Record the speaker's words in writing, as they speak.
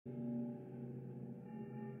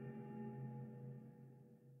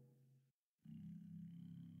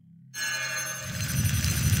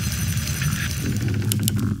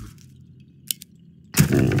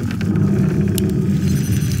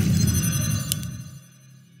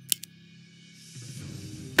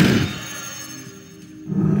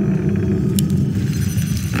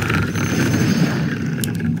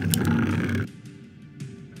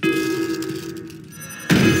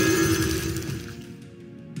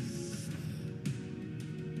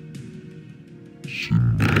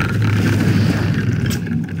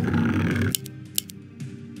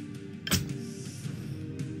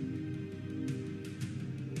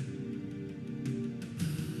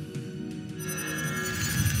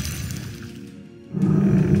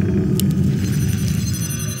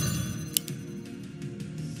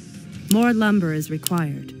More lumber is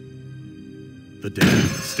required. The damned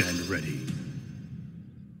stand ready.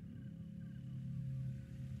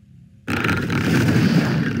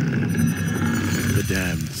 The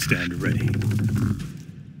damned stand ready.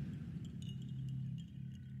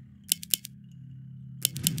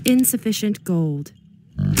 Insufficient gold.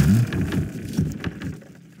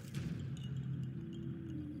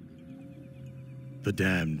 The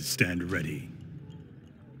damned stand ready.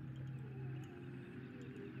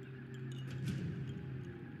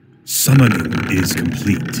 Summoning is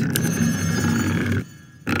complete.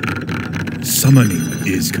 Summoning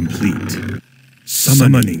is complete.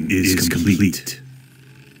 Summoning is complete.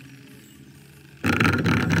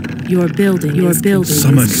 Your building is complete.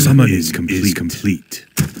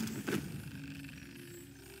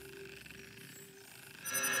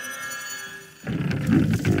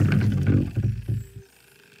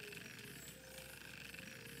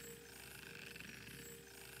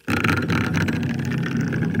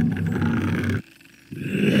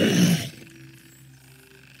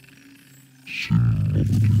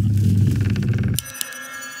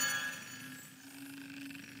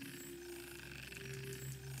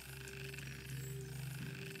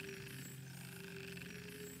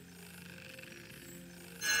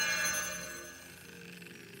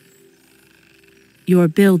 Your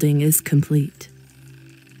building is complete.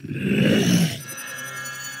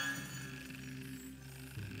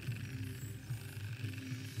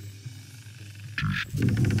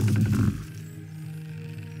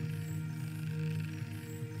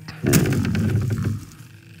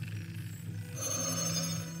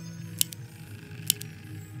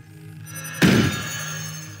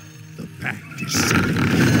 The pact is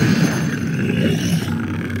sealed.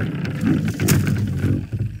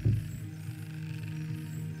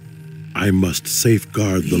 I must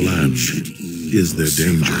safeguard the land. Is there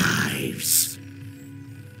danger?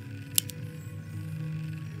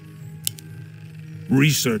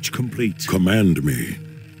 Research complete. Command me.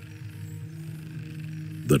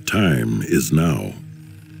 The time is now.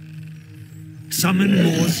 Summon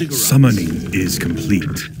more ziggurats. Summoning is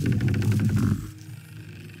complete.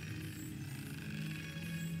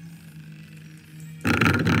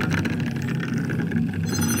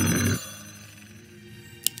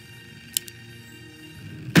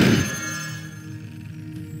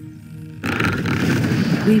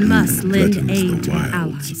 We must lend aid to our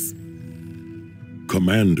allies.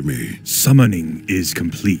 Command me. Summoning is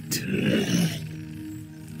complete.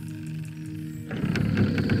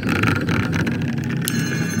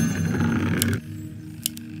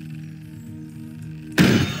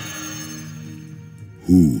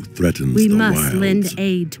 Who threatens the wilds? We must lend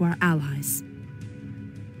aid to our allies.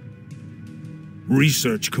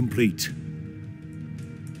 Research complete.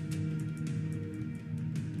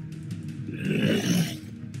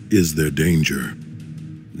 Is there danger?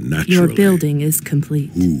 Naturally. Your building is complete.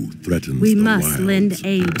 Who threatens We the must wilds? lend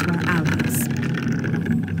aid to our allies.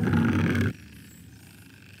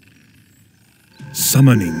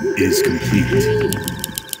 Summoning is complete.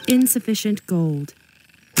 Insufficient gold.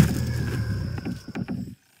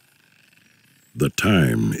 The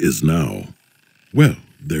time is now. Well,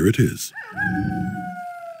 there it is.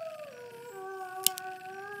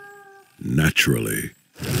 Naturally.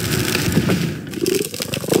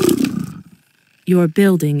 Your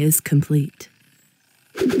building is complete.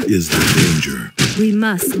 Is there danger? We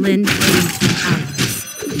must lend aid to our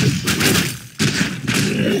allies.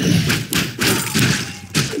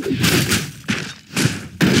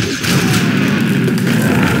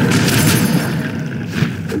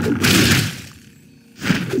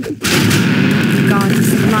 God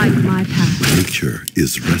is like my path. Nature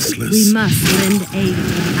is restless. We must lend aid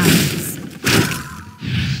to our allies.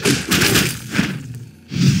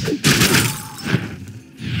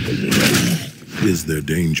 Is there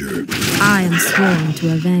danger? I am sworn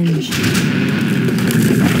to avenge.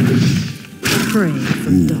 Pray for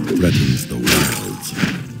Who dawn. threatens the wilds?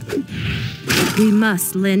 We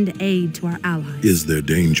must lend aid to our allies. Is there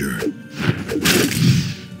danger?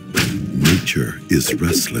 Nature is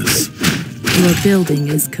restless. Your building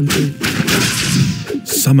is complete.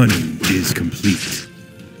 Summoning is complete.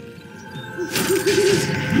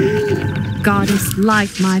 Goddess,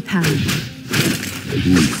 light my path.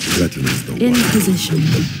 Who threatens the In wilds? position.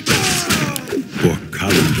 For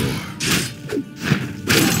Kalendor.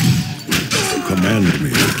 Command me.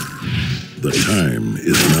 The The time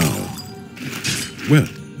is now. Well,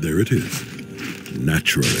 there it is.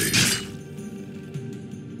 Naturally.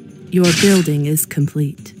 Your building is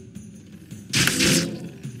complete.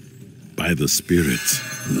 By the spirits.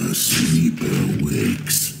 The sleeper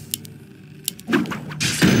wakes.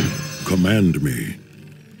 Command me.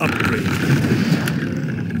 Upgrade.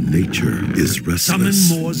 Nature is Summon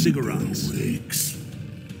restless. more ziggurats. Wakes.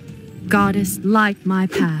 Goddess, light my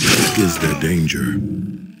path. Is there danger?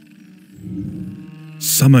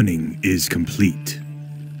 Summoning is complete.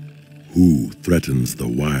 Who threatens the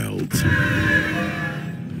wilds?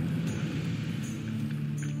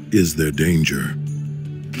 Is there danger?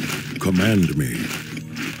 Command me.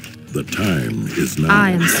 The time is now.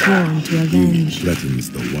 I am sworn to Who avenge. threatens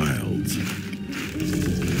the wilds?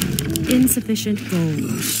 Insufficient gold.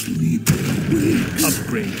 The sleeper wakes.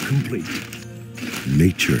 Upgrade complete.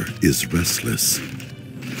 Nature is restless.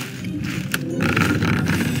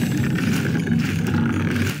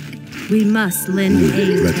 We must lend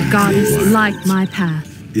aid. threatens Goddess, the wilds? light my path.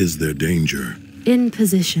 Is there danger? In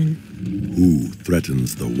position. Who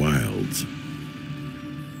threatens the wilds?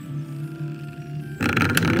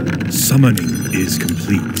 Summoning is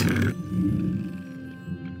complete.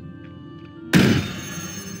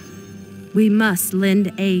 We must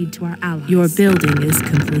lend aid to our allies. Your building is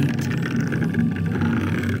complete.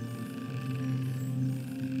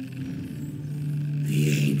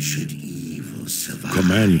 The ancient evil survives.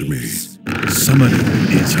 Command me. Summoning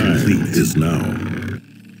is Time complete. is now.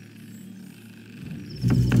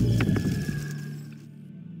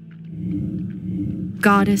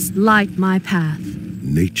 Goddess, light my path.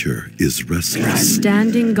 Nature is restless.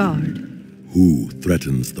 Standing guard. Who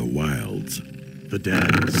threatens the wilds? The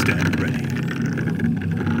damned stand ready.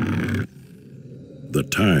 The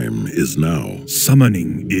time is now.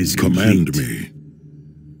 Summoning is complete. Command me.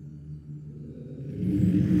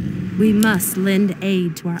 We must lend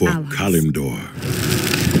aid to our For allies. Kalimdor.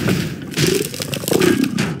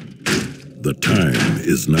 The time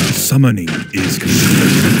is now. Summoning is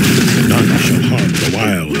complete. None shall harm the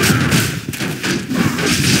wilds.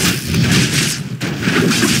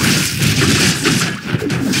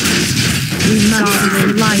 We must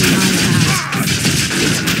lend light my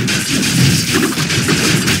path.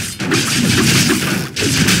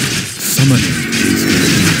 Summoning is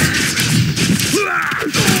complete.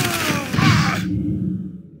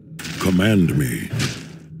 Command me.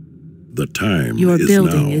 The time Your is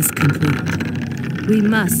building now. is complete. We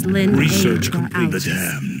must lend Research aid to our complete. allies. The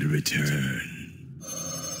damned return.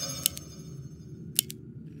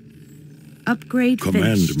 Upgrade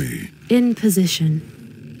Command finished. me. In position.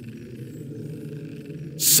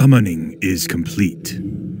 Summoning is complete.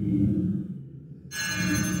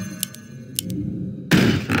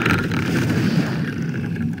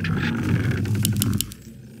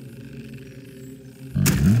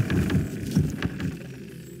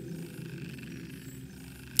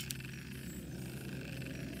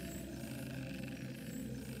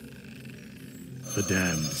 The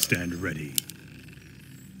damned stand ready.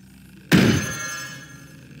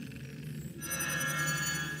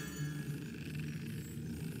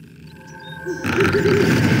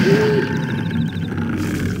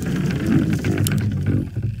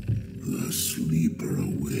 The sleeper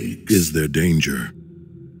awakes. Is there danger?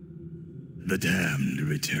 The damned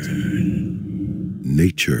return.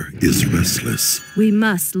 Nature is restless. We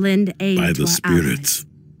must lend aid By to the our spirits.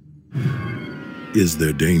 Is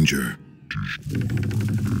there danger?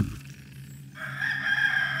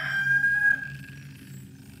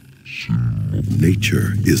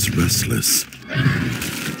 Nature is restless.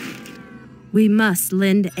 allies. We must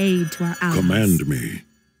lend aid to our allies. Command me.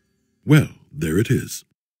 Well, there it is.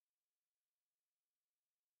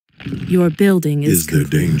 Your building is Is there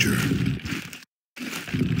complete. danger?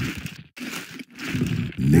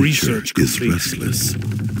 Nature Research is complete.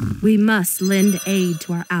 restless. We must lend aid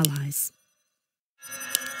to our allies.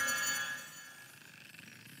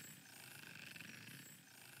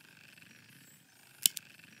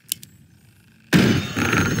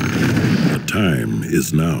 The time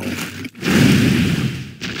is now.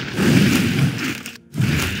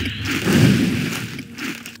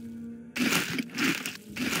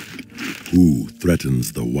 Who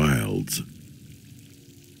threatens the wilds?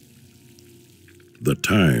 The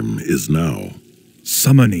time is now.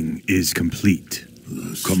 Summoning is complete.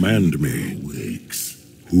 Command me. Wakes.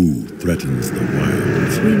 Who threatens the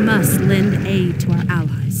wilds? We must lend aid to our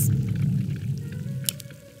allies.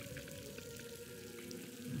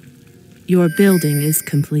 Your building is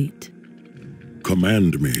complete.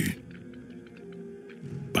 Command me.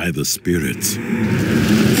 By the spirits.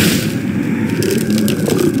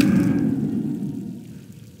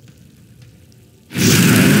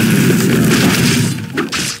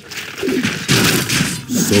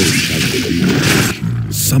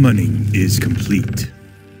 Summoning is complete.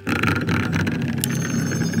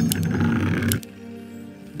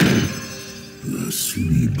 The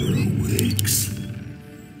sleeper awakes.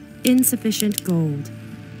 Insufficient gold.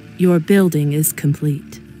 Your building is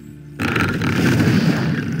complete.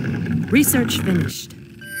 Research finished.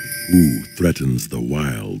 Who threatens the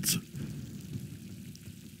wilds?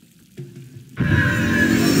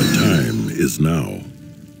 The time is now.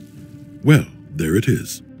 Well, there it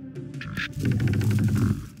is.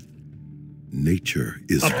 Nature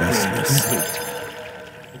is restless.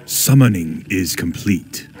 Summoning is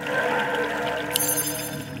complete.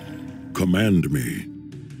 Command me.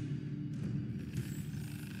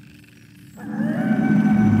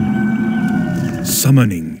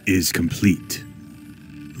 Summoning is complete.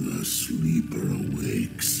 The sleeper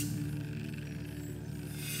awakes.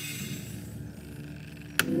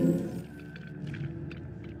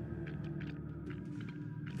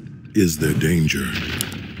 Is there danger?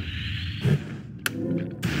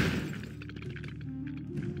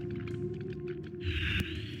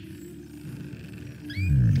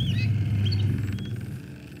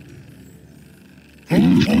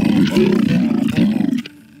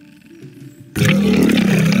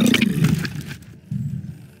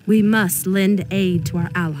 We must lend aid to our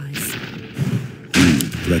allies. Who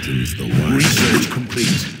threatens the wild? Research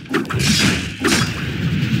complete.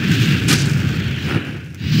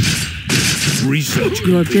 Research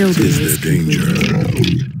Your building Is is there danger?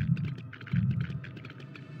 complete.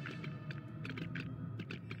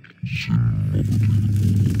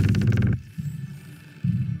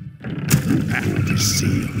 Act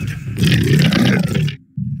sealed.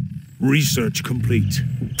 Research complete.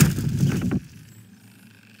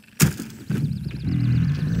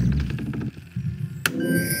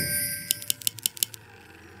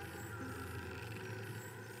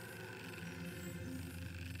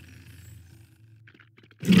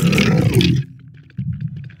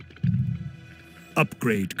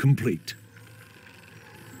 Upgrade complete.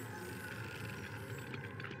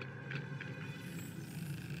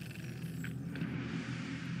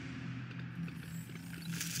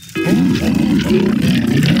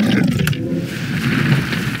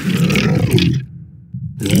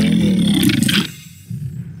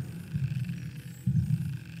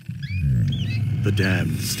 The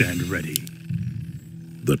damned stand ready.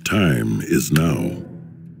 The time is now.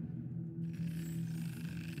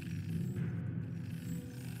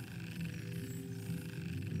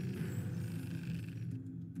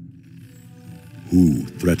 Who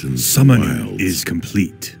threatens Summoning the wilds? is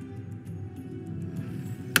complete.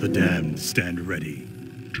 The damned stand ready.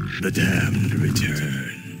 The damned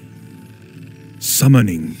return.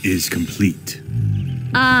 Summoning is complete.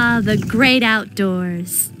 Ah, the great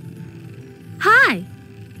outdoors. Hi!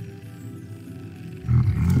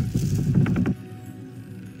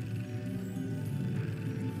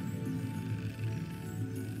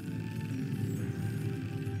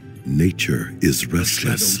 Nature is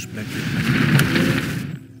restless. Shadows beckon.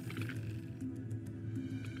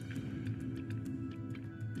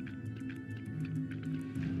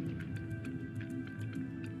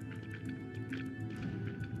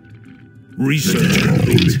 Research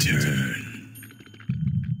complete. Return.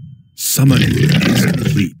 Summoning is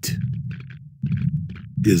complete.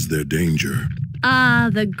 Is there danger? Ah,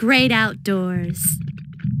 the great outdoors.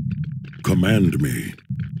 Command me.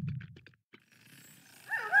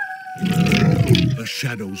 The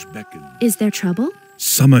shadows beckon. Is there trouble?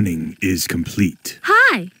 Summoning is complete.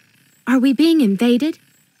 Hi! Are we being invaded?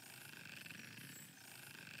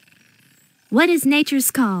 What is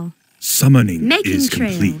nature's call? Summoning Making is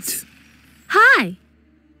trails. complete. Hi!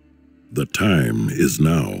 The time is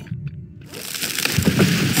now.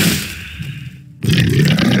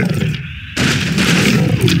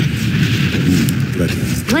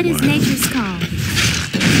 What is nature's call?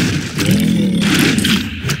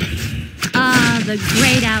 Ah, the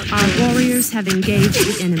great out. Our warriors have engaged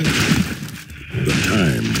the enemy. The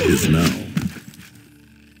time is now.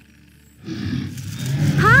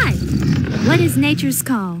 Hi! What is nature's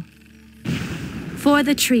call? For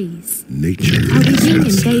the trees. Nature Are we is being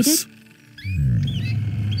restless. invaded?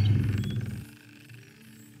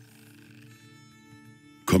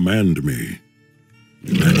 Command me.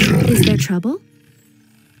 Naturally. Is there trouble?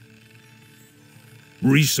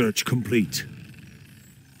 Research complete.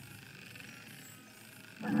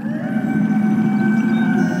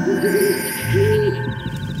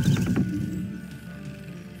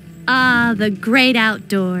 Ah, the great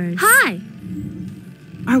outdoors. Hi!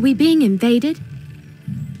 Are we being invaded?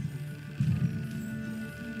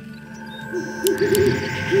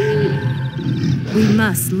 We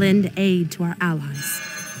must lend aid to our allies.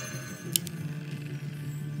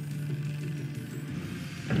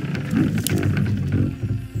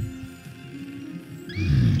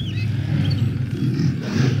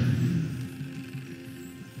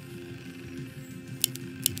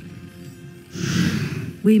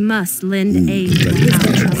 We must lend aid to Red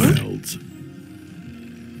our allies. wilds.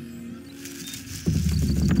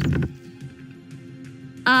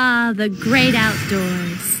 Ah, the great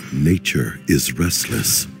outdoors. Nature is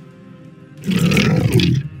restless.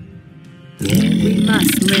 We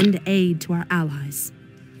must lend aid to our allies.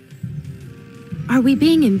 Are we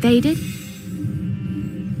being invaded?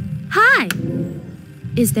 Hi!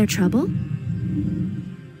 Is there trouble?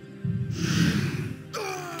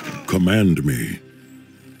 Command me.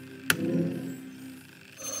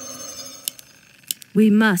 We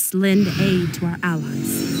must lend aid to our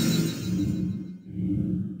allies.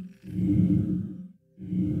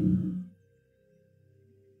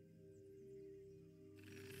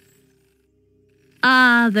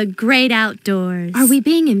 Ah, the great outdoors. Are we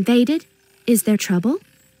being invaded? Is there trouble?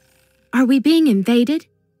 Are we being invaded?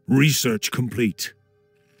 Research complete.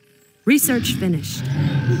 Research finished.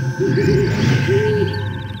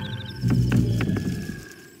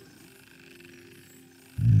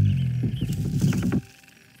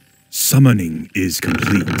 Summoning is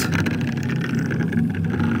complete.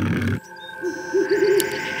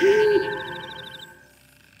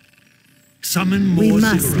 Summon more We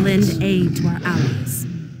must zeros. lend aid to our allies.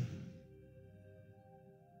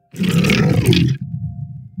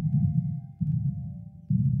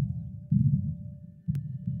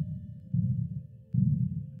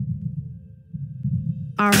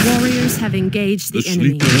 Our warriors have engaged the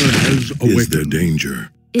enemy. sleeper has Is there awakened. danger?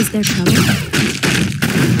 Is there trouble?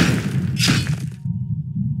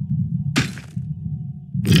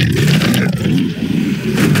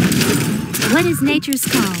 What is nature's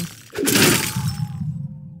call?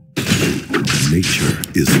 Nature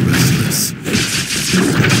is restless.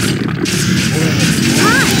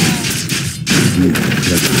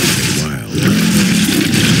 Pleasant and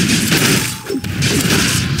wild.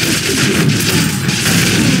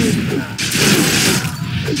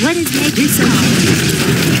 What is nature's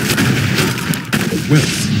call? Well,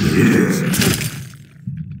 there it is.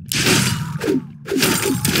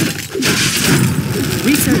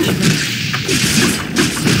 Research finished.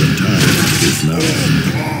 The time is now.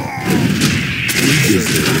 Is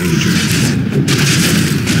there danger?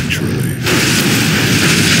 Naturally.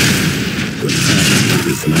 The time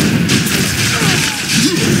is now.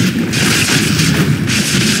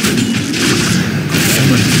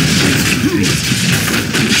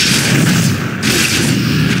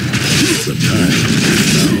 The time is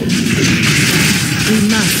now. We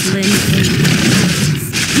must lend aid to our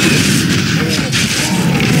allies.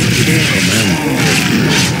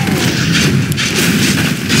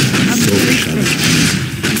 So shall it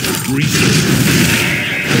be.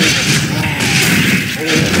 Research.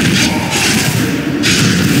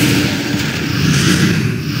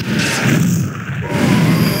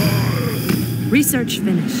 Research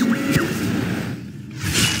finished.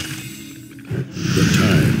 The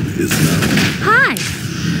time is now. Hi!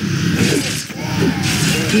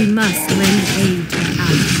 We must lend aid to our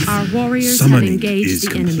allies. Our warriors have Summoning engaged is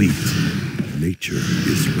the enemy. complete. Nature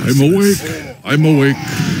is restless. I'm awake. I'm awake.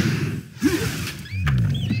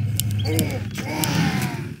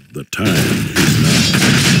 The time is now.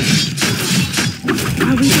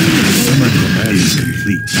 Are we being invaded? Summoning is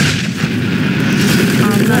complete.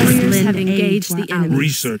 Our warriors lend have aid engaged to the our enemy.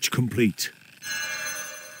 Research complete.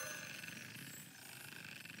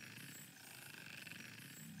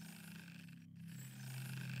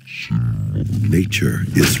 Nature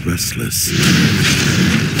is restless.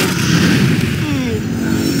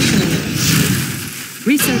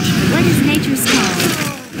 Research finished. What is nature's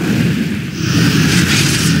call?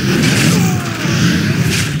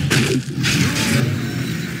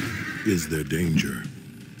 Is there danger?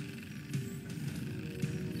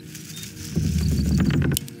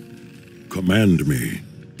 Command me.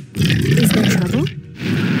 Is there trouble?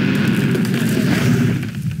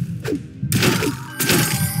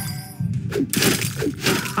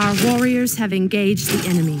 Our warriors have engaged the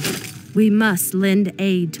enemy. We must lend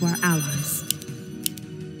aid to our allies.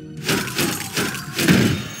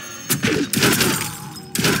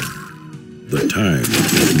 The time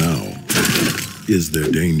is now. Is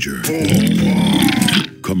there danger?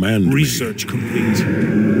 Command Research complete.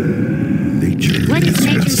 me. Nature What is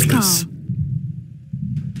nature's restless. call?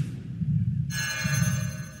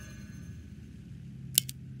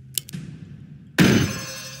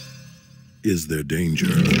 Is there danger?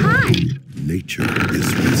 Hi! Nature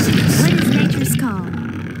is restless. What is nature's call?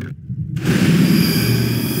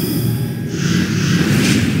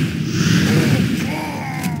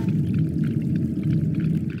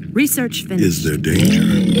 Research finished. Is there danger?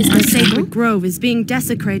 Is Our there trouble? sacred grove is being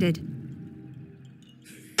desecrated.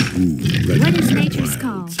 Ooh, red What is nature's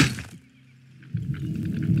call? wilds.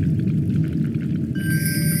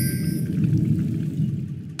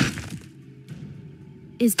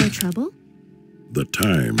 Is there trouble? The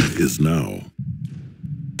time is now.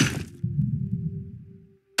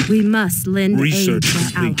 We must lend aid Research to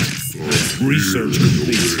our complete. allies. Research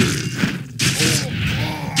complete.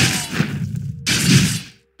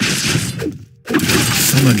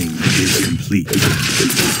 Summoning is complete.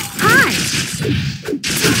 Hi!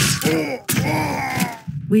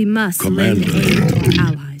 We must lend Commander. aid to our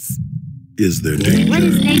allies. Is there danger? What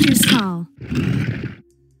is nature's call?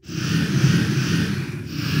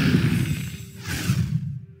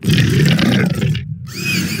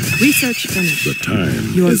 Research finished. The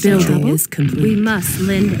time Your is building now. is complete. We must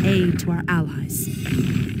lend aid to our allies.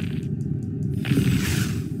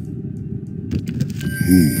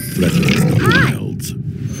 Who threatens the wilds?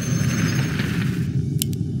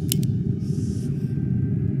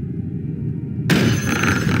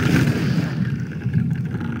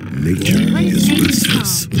 Nature What is is nature's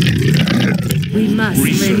restless. We must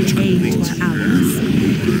Research lend aid complete. to our allies.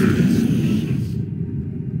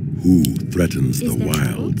 Who threatens Is the there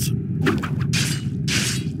trouble? wilds?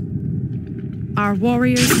 Our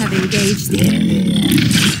warriors have engaged the enemy.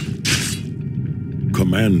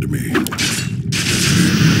 Command me.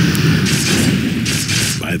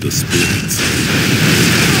 By the spirits,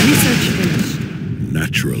 Research finished.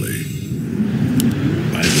 naturally.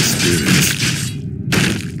 By the spirits.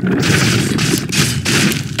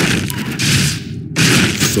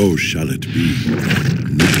 So shall it be.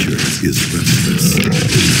 Nature is restless.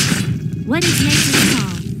 What is nature's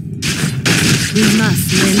call? We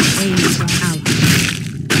must lend aid to our allies.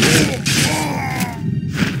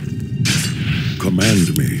 Command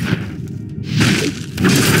me.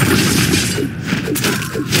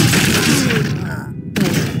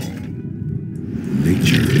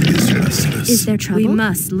 Nature is restless. Is there trouble? We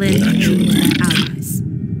must lend aid Naturally. to our allies.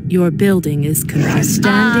 Your building is complete.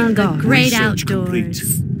 Standing the guard. great Research outdoors.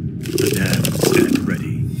 complete. The dam stand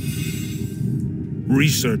ready.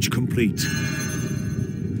 Research complete.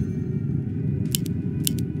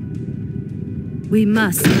 We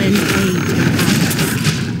must lend aid to our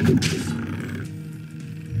allies.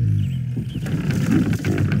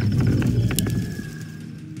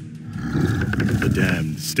 The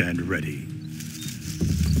damned stand ready.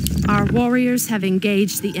 Our warriors have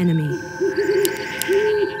engaged the enemy.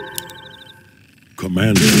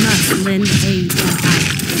 Command We me. must lend aid to our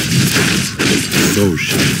allies. So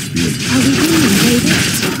shall it be. Are we being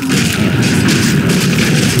invaded?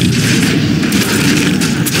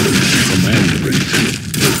 Command me.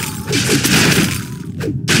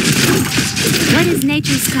 What is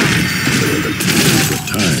nature's call? The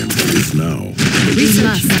time is now. We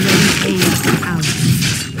must lend aid to our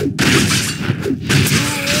allies.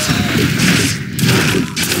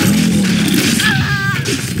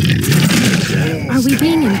 Are we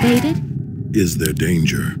being invaded? Is there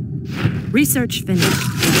danger? Research finished.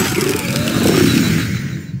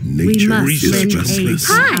 We Nature must is lend aid restless.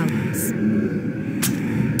 to our allies.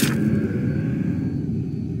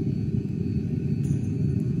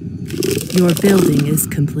 Your building is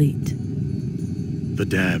complete. The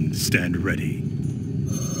damned stand ready.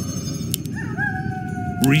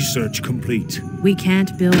 Research complete. We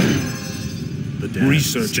can't build. The damned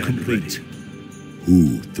Research complete.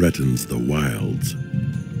 Who threatens the wilds?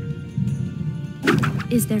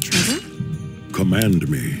 Is there trouble? Command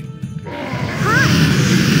me.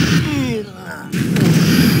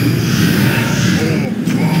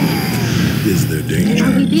 Is there danger?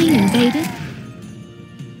 Are we being invaded?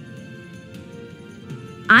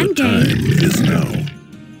 I'm The game. time is now.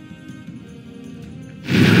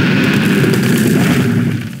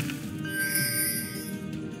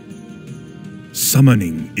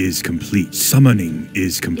 Summoning is complete. Summoning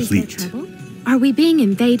is Is there complete. trouble? Are we being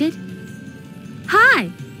invaded?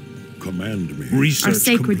 Hi! Command me. Research Our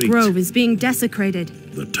sacred complete. grove is being desecrated.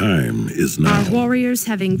 The time is now. Our warriors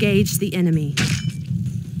have engaged the enemy.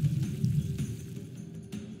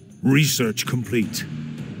 Research complete.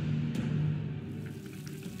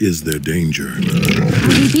 Is there danger? Are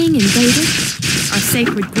we being invaded? Our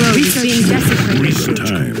sacred grove is being desecrated. The Research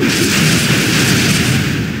time.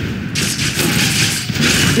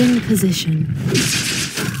 In position.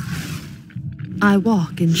 I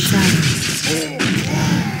walk in shadow.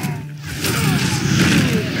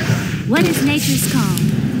 What is nature's call?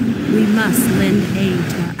 We must lend aid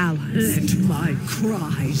to our allies. Let my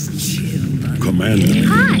cries chill. Command me.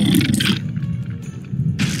 Hi!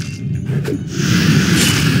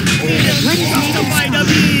 What is nature's call?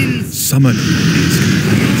 Summoning is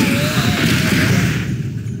complete.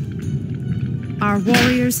 Our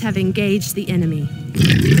warriors have engaged the enemy.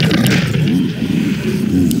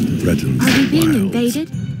 Who threatens Are we the being wilds?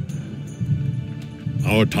 invaded?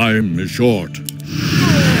 Our time is short.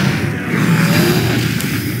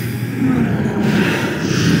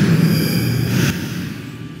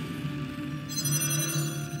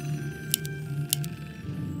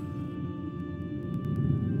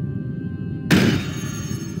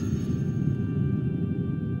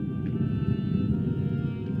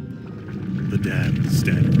 damned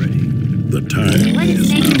stand ready. The time What is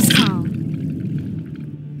is nature's now. call?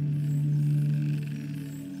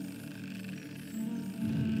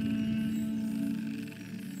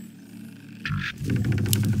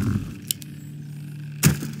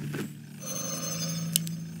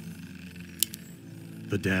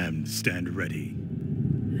 The damned stand ready.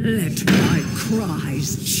 Let my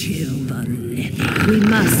cries chill the living. We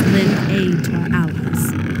must lend aid to our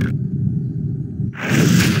allies.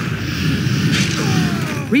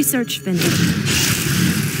 Research finished.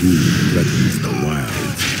 Who threatens the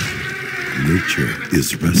wilds? Nature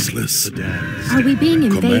is restless. The damned Are we being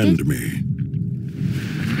invaded? Command me.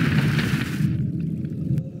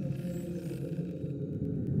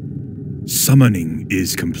 Summoning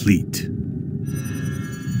is complete.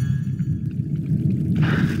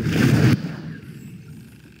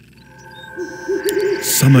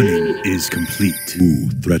 Summoning is complete. Who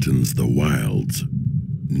threatens the wilds?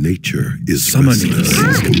 Nature is Summoning restless.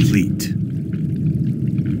 is complete.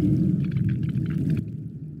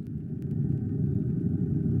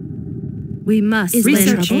 We must Is there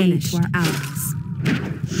lend trouble? aid to our allies.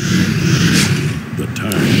 The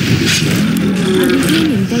time is now. Are we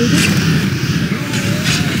being invaded?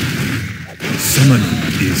 Summoning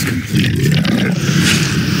is complete.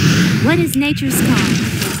 What is nature's call?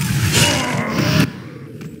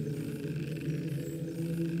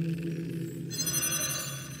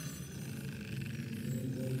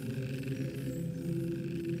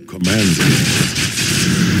 Command me.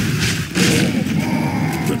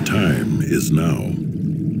 The time is now.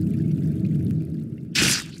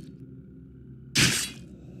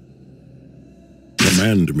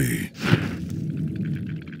 Command me.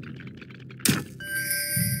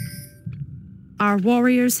 Our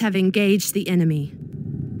warriors have engaged the enemy.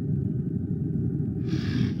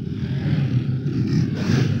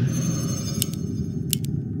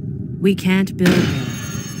 We can't build there.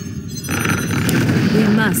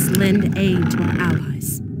 We must lend aid to our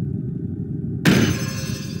allies.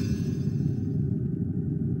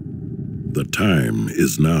 The time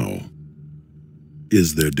is now.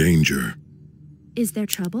 Is there danger? Is there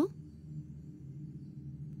trouble?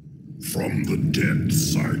 From the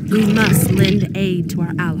depths I We must lend aid to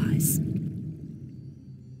our allies.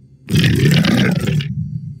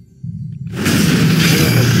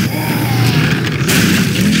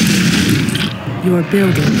 Your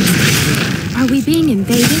building is complete. Are we being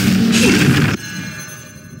invaded?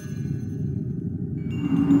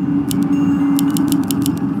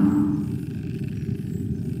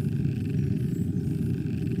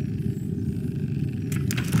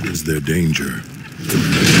 Is there danger?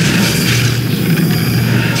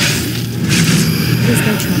 Is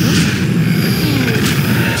there trouble?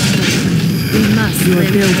 We must Your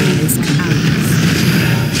building is complete.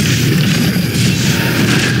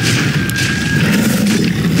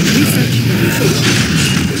 Research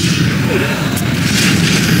finished.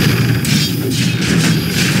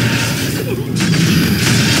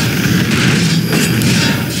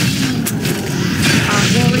 Our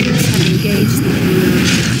warriors have engaged the enemy.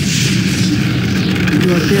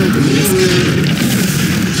 Your building is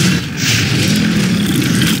complete.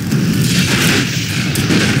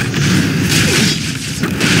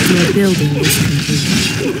 Your building is complete.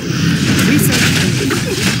 Research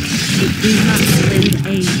finished. We must lend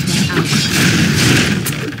aid to our allies.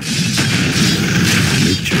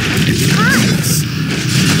 Nature is restless.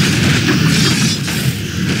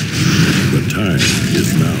 The time is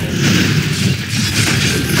now.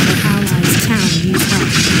 Our allies' town needs help.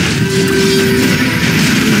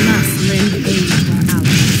 We must lend aid to our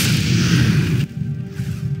allies.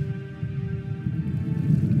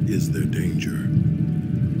 Is there danger?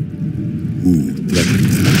 Who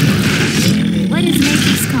threatens the What is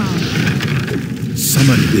nature's call?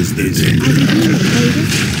 Summon Is there Are danger? we being invaded?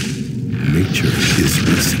 Nature is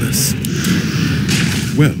restless.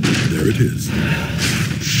 Well, there it is.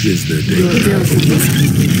 Is there Your danger? building is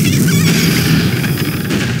complete.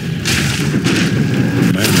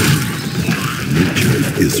 Command me. Nature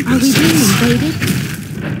is Are we being restless. invaded?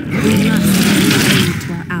 We must lend aid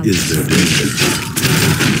to our allies. Is there danger?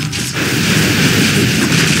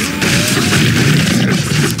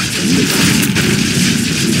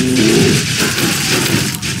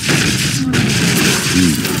 Who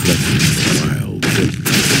threatens the wild?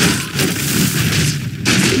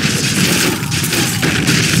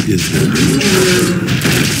 Is there danger?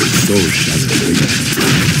 So shall it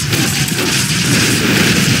be.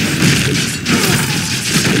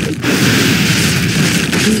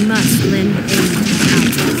 We must lend aid to our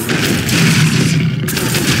allies.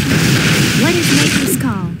 What is nature's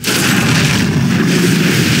call?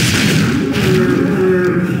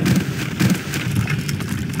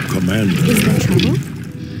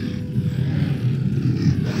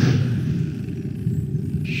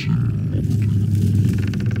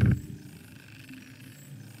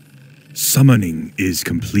 Summoning is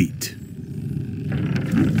complete.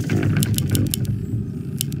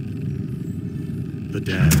 The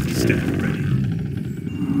damned stand ready.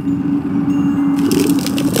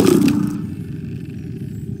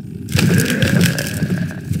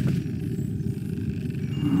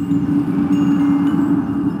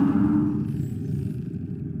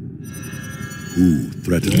 Who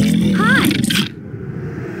threatens me? Hi!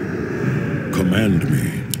 Command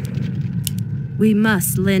me. We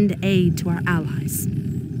must lend aid to our allies.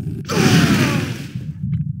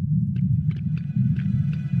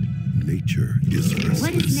 Nature is restless.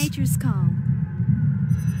 What is nature's call?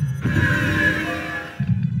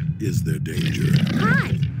 Is there danger?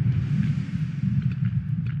 Hi!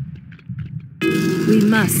 We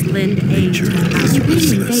must lend aid Nature to our is allies.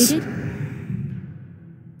 Being restless. invaded?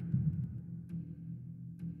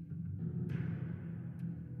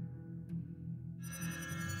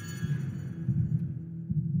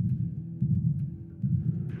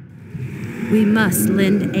 We must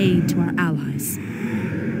lend aid to our allies.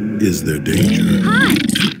 Is there danger? Hi!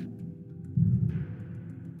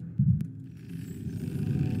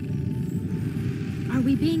 Are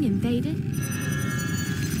we being invaded?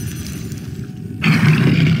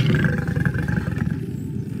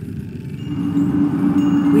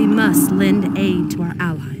 We must lend aid to our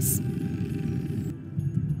allies. The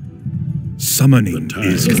Summoning time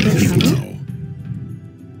is is complete. now.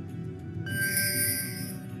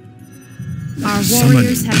 Our Summoning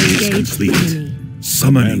warriors have is engaged the complete. enemy.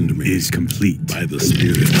 Summoning Command me. is complete. By the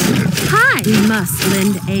Spirit. Hi! We must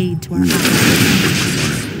lend aid to our allies.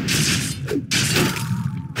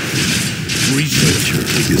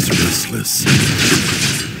 Nature is restless.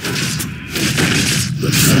 The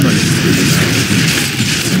time Summoning is complete.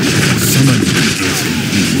 Summoning is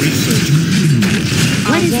complete. Research.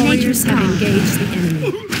 Our What is warriors nature's have call? engaged the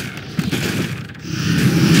enemy.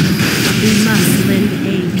 We must lend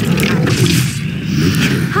aid to our allies.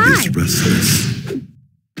 Nature Hi. is restless.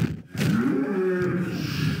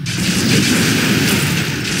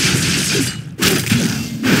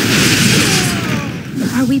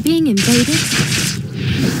 Are we being invaded?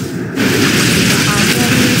 Our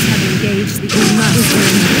warriors have engaged the enemy. We must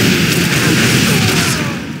lend aid to our allies.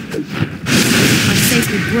 Our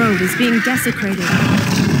sacred grove is being desecrated.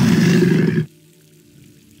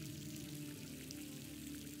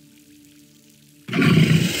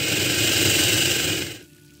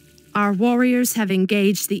 Our warriors have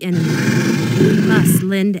engaged the enemy. We must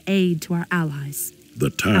lend aid to our allies. The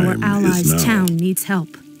time Our is allies' now. town needs help.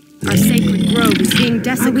 Our sacred grove is being Are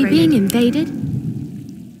desecrated. we being invaded?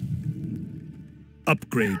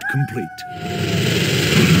 Upgrade complete.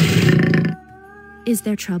 Is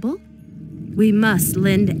there trouble? We must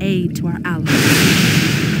lend aid to our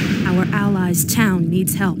allies. Our allies' town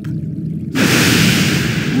needs help.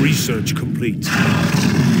 Research complete.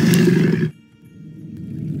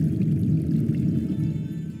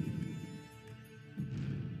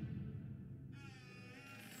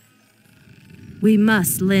 We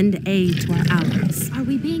must lend aid to our allies. Are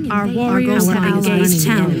we being invaded? Our warriors Our have allies engaged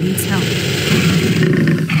running town in. needs help.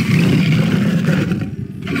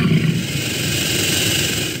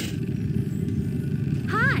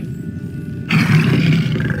 Hi!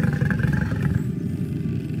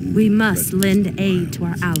 We must lend aid to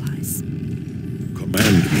our allies.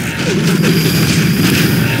 Command me.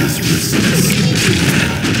 Is restless.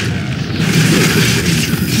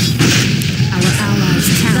 Our allies'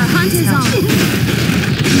 town The hunt needs is help. on!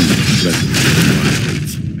 Threatens the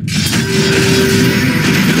wilds.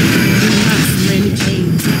 We must lend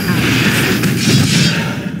aid to our allies.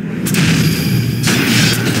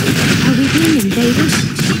 Are we being invaded?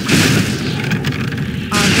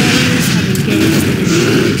 Our warriors have engaged the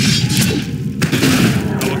enemy.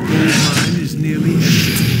 Our gold mine is nearly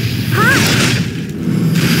empty. Hi!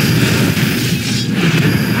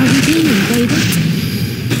 Are we being invaded?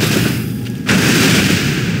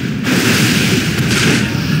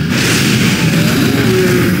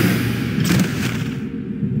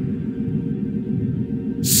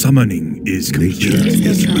 Summoning is Nature complete.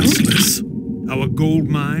 is restless. Our gold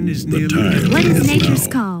mine is The nearly time empty. What is is nature's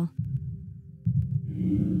now. call?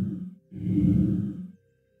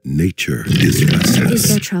 Nature is Is restless.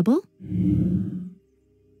 there trouble?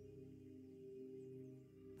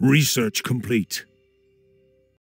 Research complete.